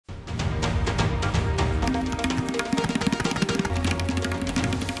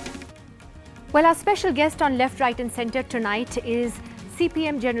Well, our special guest on Left, Right and Centre tonight is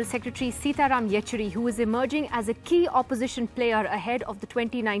CPM General Secretary Sitaram Yechury, who is emerging as a key opposition player ahead of the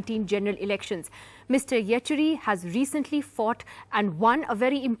 2019 general elections. Mr. Yechury has recently fought and won a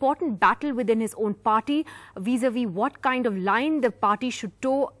very important battle within his own party vis-a-vis what kind of line the party should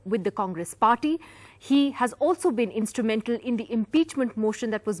toe with the Congress party. He has also been instrumental in the impeachment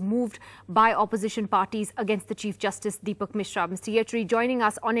motion that was moved by opposition parties against the Chief Justice Deepak Mishra. Mr. Yechury joining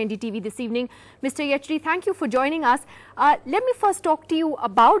us on NDTV this evening. Mr. Yechury, thank you for joining us. Let me first talk to you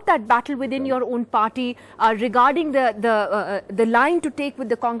about that battle within your own party regarding the line to take with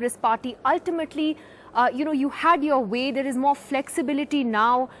the Congress party. Ultimately, you had your way. There is more flexibility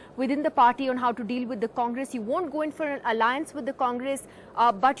now within the party on how to deal with the Congress. You won't go in for an alliance with the Congress,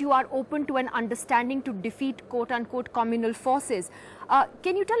 but you are open to an understanding to defeat quote-unquote communal forces.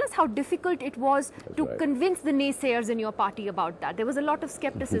 Can you tell us how difficult it was to convince the naysayers in your party about that? There was a lot of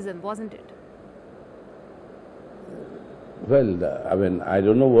skepticism, wasn't it? Well, I mean, I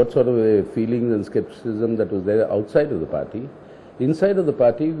don't know what sort of feelings and skepticism that was there outside of the party. Inside of the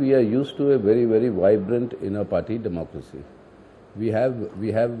party, we are used to a very, very vibrant inner party democracy. We have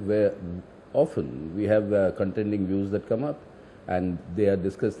contending views that come up, and they are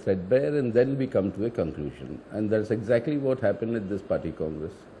discussed threadbare, and then we come to a conclusion. And that's exactly what happened at this party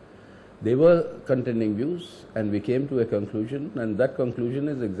congress. They were contending views, and we came to a conclusion, and that conclusion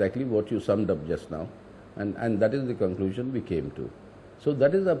is exactly what you summed up just now, and that is the conclusion we came to. So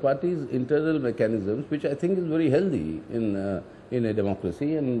that is our party's internal mechanisms, which I think is very healthy in a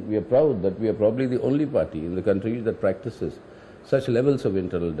democracy, and we are proud that we are probably the only party in the country that practices such levels of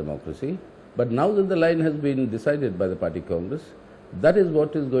internal democracy. But now that the line has been decided by the party congress, that is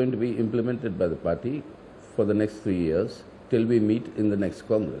what is going to be implemented by the party for the next 3 years till we meet in the next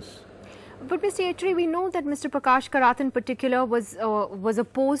congress. But Mr. Yechury, we know that Mr. Prakash Karat in particular was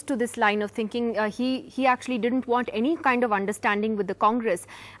opposed to this line of thinking. He actually didn't want any kind of understanding with the Congress.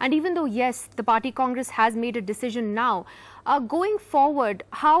 And even though, yes, the party Congress has made a decision now, going forward,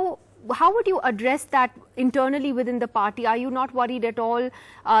 how would you address that internally within the party? Are you not worried at all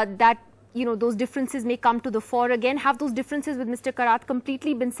that those differences may come to the fore again? Have those differences with Mr. Karat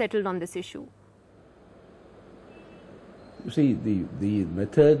completely been settled on this issue? See, the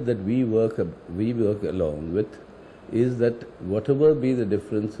method that we work along with is that whatever be the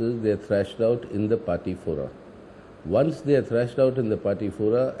differences, they are thrashed out in the party fora. Once they are thrashed out in the party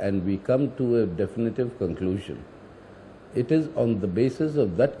fora and we come to a definitive conclusion, it is on the basis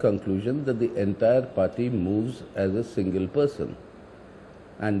of that conclusion that the entire party moves as a single person.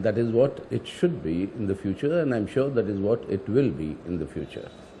 And that is what it should be in the future, and I'm sure that is what it will be in the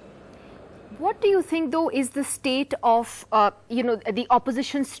future. What do you think, though, is the state of, the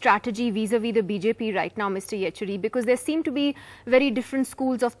opposition strategy vis-a-vis the BJP right now, Mr. Yechury? Because there seem to be very different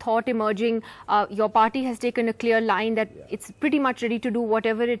schools of thought emerging. Your party has taken a clear line that it's pretty much ready to do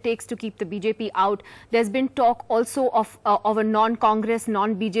whatever it takes to keep the BJP out. There's been talk also of a non-Congress,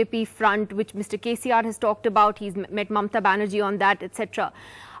 non-BJP front, which Mr. KCR has talked about. He's met Mamata Banerjee on that, etc.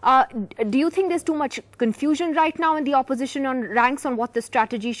 Do you think there's too much confusion right now in the opposition ranks on what the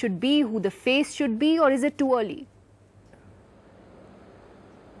strategy should be, who the face should be, or is it too early?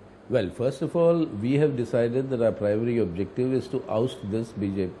 Well, first of all, we have decided that our primary objective is to oust this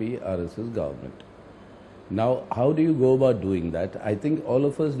BJP-RSS government. Now, how do you go about doing that? I think all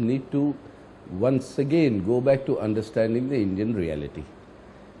of us need to once again go back to understanding the Indian reality.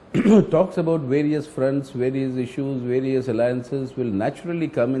 Talks about various fronts, various issues, various alliances will naturally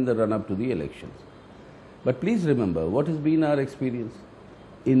come in the run-up to the elections. But please remember, what has been our experience?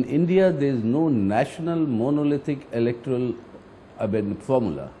 In India, there is no national monolithic electoral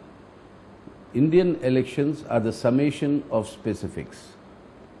formula. Indian elections are the summation of specifics.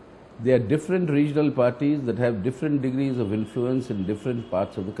 There are different regional parties that have different degrees of influence in different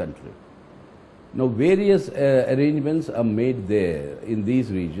parts of the country. Now, various arrangements are made there in these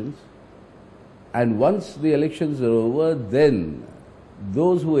regions, and once the elections are over, then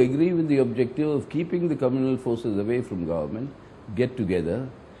those who agree with the objective of keeping the communal forces away from government get together.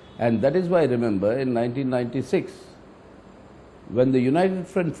 And that is why, remember, in 1996, when the United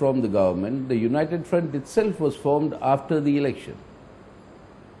Front formed the government, the United Front itself was formed after the election.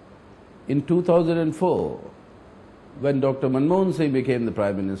 In 2004, when Dr. Manmohan Singh became the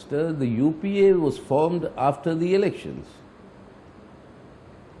Prime Minister, the UPA was formed after the elections.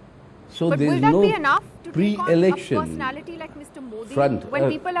 So but there will is that no be enough to pre-election take on a personality like Mr. Modi? Front. When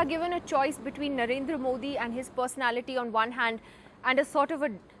people are given a choice between Narendra Modi and his personality on one hand, and a sort of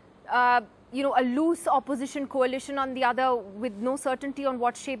a loose opposition coalition on the other, with no certainty on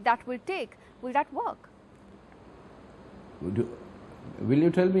what shape that will take, will that work? Will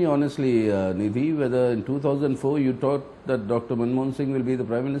you tell me honestly, Nidhi, whether in 2004 you thought that Dr. Manmohan Singh will be the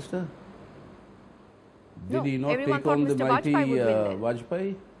Prime Minister? Did he not take on the mighty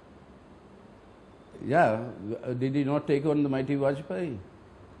Vajpayee? Yeah, did he not take on the mighty Vajpayee?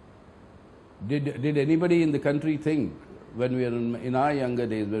 Did anybody in the country think, when we were in our younger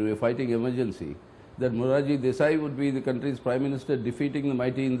days, when we were fighting emergency, that Morarji Desai would be the country's Prime Minister defeating the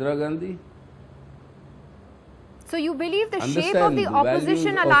mighty Indira Gandhi? So you believe the shape of the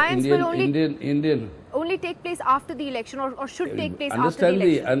opposition alliance will only take place after the election, or should take place after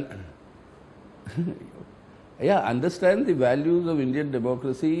the election? Yeah, understand the values of Indian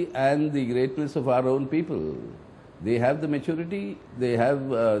democracy and the greatness of our own people. They have the maturity, they have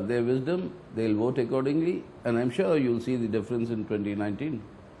their wisdom, they'll vote accordingly, and I'm sure you'll see the difference in 2019.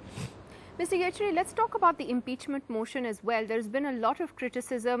 Mr. Yechury, let's talk about the impeachment motion as well. There's been a lot of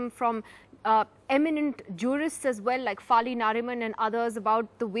criticism from eminent jurists as well, like Fali Nariman and others, about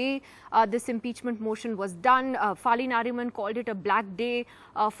the way this impeachment motion was done. Fali Nariman called it a black day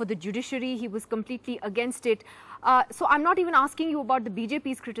for the judiciary. He was completely against it. So I'm not even asking you about the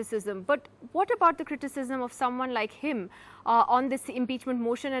BJP's criticism, but what about the criticism of someone like him on this impeachment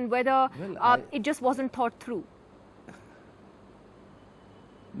motion, and whether it just wasn't thought through?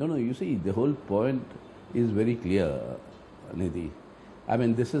 No, you see, the whole point is very clear, Nidhi. I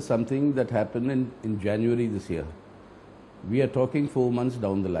mean, this is something that happened in January this year. We are talking 4 months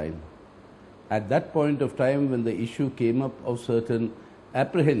down the line. At that point of time, when the issue came up of certain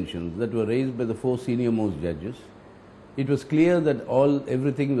apprehensions that were raised by the 4 senior-most judges, it was clear that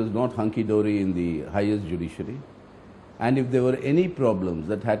everything was not hunky-dory in the highest judiciary. And if there were any problems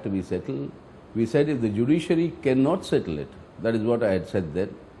that had to be settled, we said if the judiciary cannot settle it, that is what I had said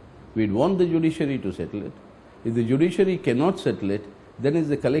then, we'd want the judiciary to settle it. If the judiciary cannot settle it, then it's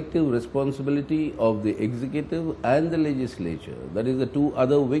the collective responsibility of the executive and the legislature, that is the 2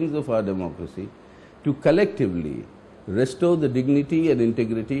 other wings of our democracy, to collectively restore the dignity and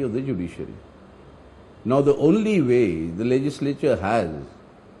integrity of the judiciary. Now, the only way the legislature has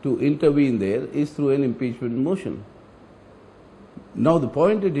to intervene there is through an impeachment motion. Now, the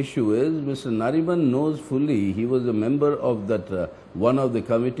point at issue is, Mr. Nariman knows fully, he was a member of that one of the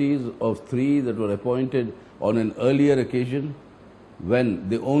committees of 3 that were appointed on an earlier occasion, when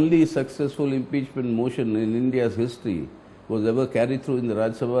the only successful impeachment motion in India's history was ever carried through in the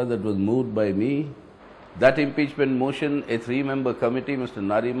Rajya Sabha, that was moved by me. That impeachment motion, a 3-member committee, Mr.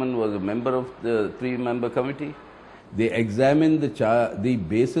 Nariman was a member of the 3-member committee. They examined the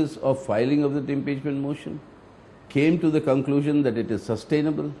basis of filing of that impeachment motion, came to the conclusion that it is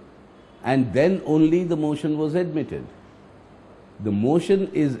sustainable, and then only the motion was admitted. The motion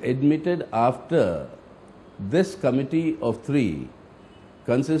is admitted after this committee of 3,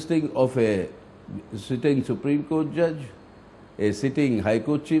 consisting of a sitting Supreme Court judge, a sitting High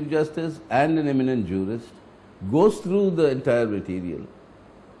Court Chief Justice and an eminent jurist, goes through the entire material,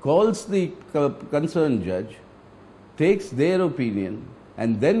 calls the concerned judge, takes their opinion,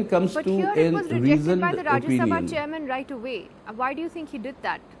 and then comes to a reasoned opinion. But here it was rejected by the Rajya Sabha chairman right away. Why do you think he did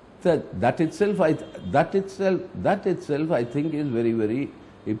that? That itself, I think, is very, very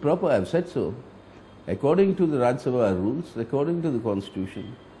improper. I have said so. According to the Rajya Sabha rules, according to the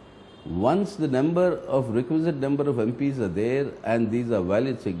Constitution, once the requisite number of MPs are there and these are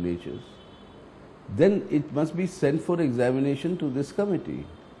valid signatures, then it must be sent for examination to this committee.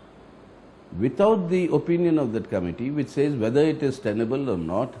 Without the opinion of that committee, which says whether it is tenable or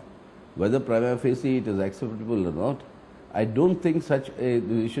not, whether prima facie it is acceptable or not, I don't think such a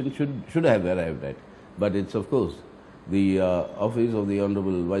decision should have arrived at. But it's, of course, the office of the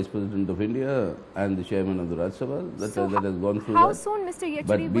Honorable Vice President of India and the Chairman of the Rajya Sabha that has gone through how that. Soon, Mr.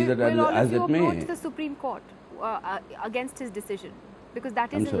 Yechury, will all of you approach the Supreme Court against his decision? Because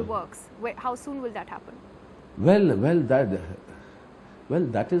that is in the works. How soon will that happen? Well,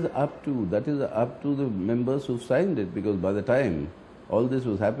 that is up to the members who signed it, because by the time all this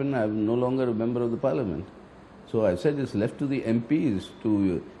was happening, I am no longer a member of the Parliament. So I said it's left to the MPs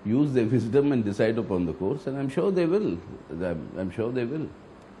to use their wisdom and decide upon the course, and I'm sure they will.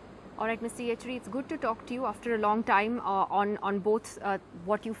 All right, Mr. Yechury, it's good to talk to you after a long time on both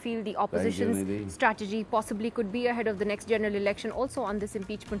what you feel the opposition's strategy possibly could be ahead of the next general election, also on this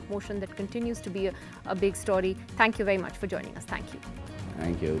impeachment motion that continues to be a big story. Thank you very much for joining us. Thank you.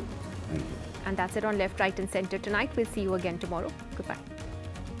 Thank you. And that's it on Left, Right and Centre tonight. We'll see you again tomorrow. Goodbye.